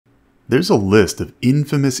There's a list of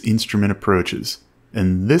infamous instrument approaches,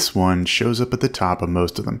 and this one shows up at the top of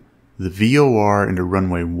most of them, the VOR into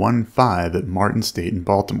runway 15 at Martin State in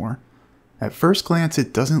Baltimore. At first glance,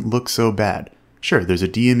 it doesn't look so bad. Sure, there's a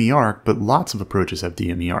DME arc, but lots of approaches have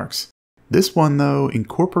DME arcs. This one, though,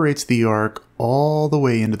 incorporates the arc all the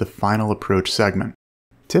way into the final approach segment.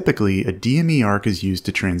 Typically, a DME arc is used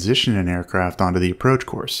to transition an aircraft onto the approach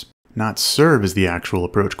course, not serve as the actual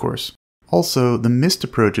approach course. Also, the missed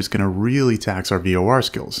approach is going to really tax our VOR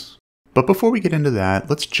skills. But before we get into that,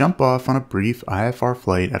 let's jump off on a brief IFR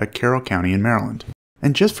flight out of Carroll County in Maryland.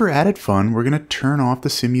 And just for added fun, we're going to turn off the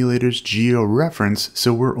simulator's georeference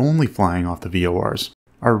so we're only flying off the VORs.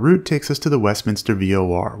 Our route takes us to the Westminster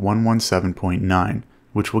VOR 117.9,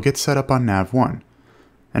 which will get set up on Nav1.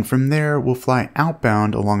 And from there, we'll fly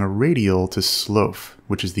outbound along a radial to Slough,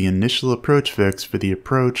 which is the initial approach fix for the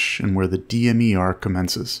approach and where the DME arc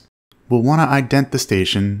commences. We'll want to ident the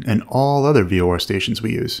station and all other VOR stations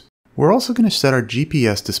we use. We're also going to set our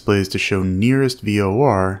GPS displays to show nearest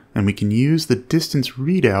VOR, and we can use the distance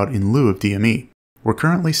readout in lieu of DME. We're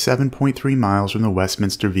currently 7.3 miles from the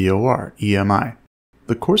Westminster VOR, EMI.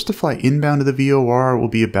 The course to fly inbound to the VOR will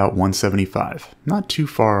be about 175, not too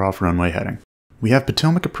far off runway heading. We have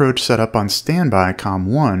Potomac approach set up on standby COM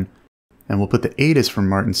 1, and we'll put the ATIS from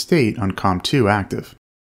Martin State on COM 2 active.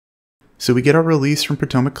 So we get our release from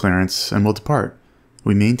Potomac clearance, and we'll depart.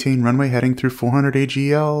 We maintain runway heading through 400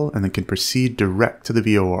 AGL and then can proceed direct to the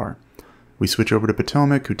VOR. We switch over to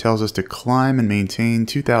Potomac, who tells us to climb and maintain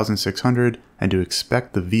 2,600 and to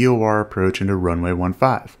expect the VOR approach into runway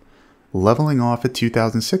 15. Leveling off at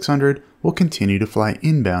 2,600, we'll continue to fly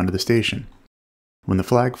inbound to the station. When the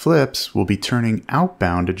flag flips, we'll be turning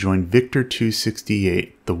outbound to join Victor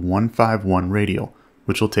 268, the 151 radial,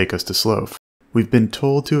 which will take us to Slough. We've been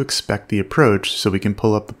told to expect the approach so we can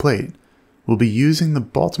pull up the plate. We'll be using the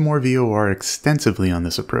Baltimore VOR extensively on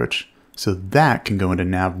this approach, so that can go into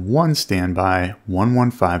Nav1 standby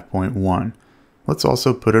 115.1. Let's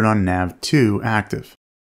also put it on Nav2 active.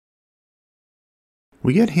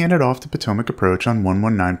 We get handed off to Potomac approach on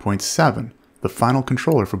 119.7, the final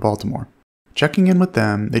controller for Baltimore. Checking in with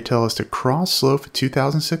them, they tell us to cross Slough at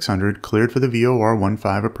 2,600 cleared for the VOR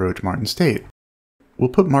 15 approach Martin State. We'll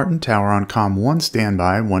put Martin Tower on COM 1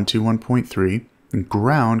 standby 121.3, and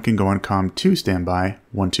ground can go on COM 2 standby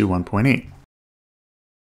 121.8.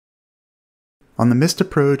 On the missed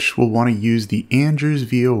approach, we'll want to use the Andrews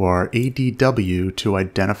VOR ADW to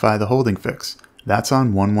identify the holding fix. That's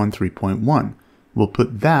on 113.1. We'll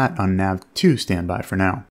put that on Nav 2 standby for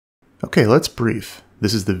now. Okay, let's brief.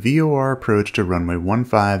 This is the VOR approach to runway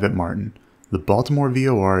 15 at Martin. The Baltimore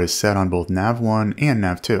VOR is set on both Nav 1 and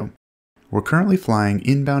Nav 2. We're currently flying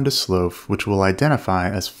inbound to Slough, which we'll identify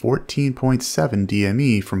as 14.7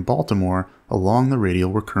 DME from Baltimore along the radial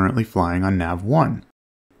we're currently flying on Nav 1.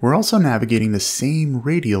 We're also navigating the same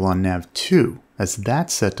radial on Nav 2, as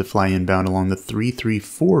that's set to fly inbound along the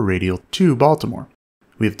 334 radial to Baltimore.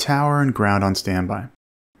 We have tower and ground on standby.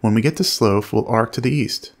 When we get to Slough, we'll arc to the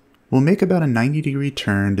east. We'll make about a 90-degree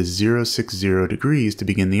turn to 060 degrees to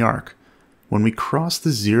begin the arc. When we cross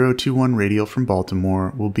the 021 radial from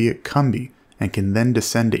Baltimore, we'll be at CUMBIE and can then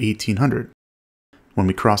descend to 1800. When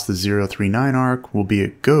we cross the 039 arc, we'll be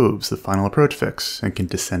at GOVES, the final approach fix, and can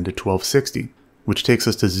descend to 1260, which takes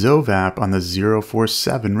us to ZOVAP on the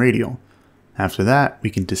 047 radial. After that, we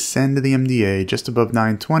can descend to the MDA just above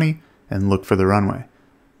 920 and look for the runway.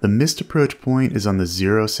 The missed approach point is on the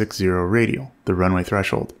 060 radial, the runway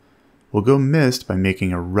threshold. We'll go missed by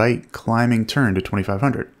making a right climbing turn to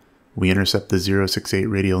 2500. We intercept the 068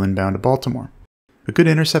 radial inbound to Baltimore. A good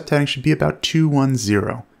intercept heading should be about 210,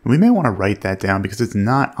 and we may want to write that down because it's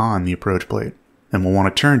not on the approach plate, and we'll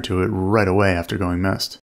want to turn to it right away after going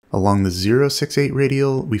missed. Along the 068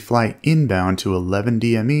 radial, we fly inbound to 11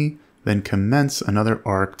 DME, then commence another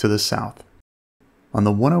arc to the south. On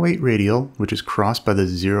the 108 radial, which is crossed by the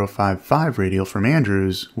 055 radial from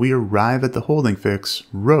Andrews, we arrive at the holding fix,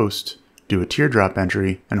 roast, do a teardrop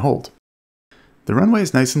entry, and hold. The runway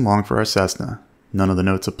is nice and long for our Cessna. None of the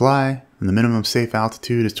notes apply, and the minimum safe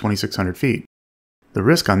altitude is 2,600 feet. The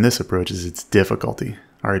risk on this approach is its difficulty.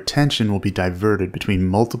 Our attention will be diverted between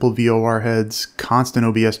multiple VOR heads, constant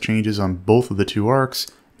OBS changes on both of the two arcs,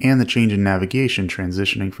 and the change in navigation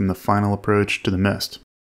transitioning from the final approach to the missed.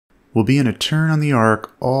 We'll be in a turn on the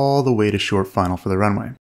arc all the way to short final for the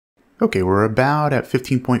runway. Okay, we're about at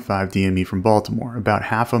 15.5 DME from Baltimore, about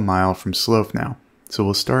half a mile from Slough now. So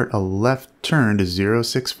we'll start a left turn to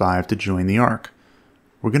 065 to join the arc.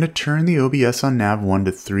 We're going to turn the OBS on Nav 1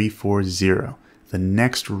 to 340, the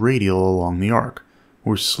next radial along the arc.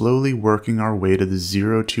 We're slowly working our way to the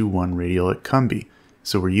 021 radial at CUMBIE,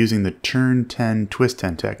 so we're using the turn 10, twist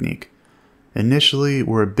 10 technique. Initially,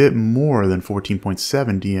 we're a bit more than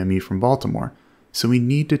 14.7 DME from Baltimore, so we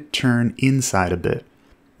need to turn inside a bit.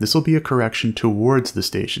 This will be a correction towards the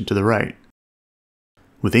station to the right.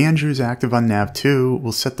 With Andrews active on nav2,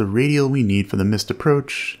 we'll set the radial we need for the missed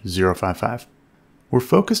approach, 055. We're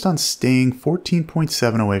focused on staying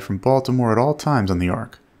 14.7 away from Baltimore at all times on the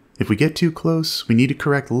arc. If we get too close, we need to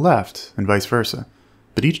correct left and vice versa.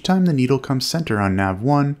 But each time the needle comes center on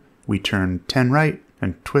nav1, we turn 10 right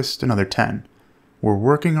and twist another 10. We're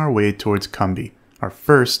working our way towards CUMBIE, our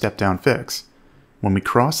first step-down fix. When we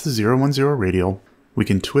cross the 010 radial, we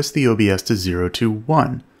can twist the OBS to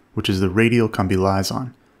 021, which is the radial CUMBIE lies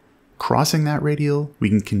on. Crossing that radial, we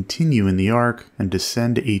can continue in the arc and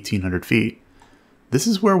descend to 1800 feet. This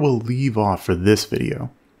is where we'll leave off for this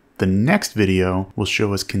video. The next video will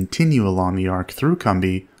show us continue along the arc through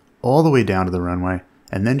CUMBIE all the way down to the runway,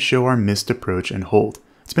 and then show our missed approach and hold.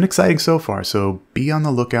 It's been exciting so far, so be on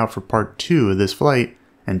the lookout for part 2 of this flight,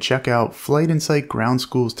 and check out Flight Insight Ground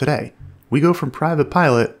Schools today. We go from private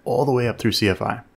pilot all the way up through CFI.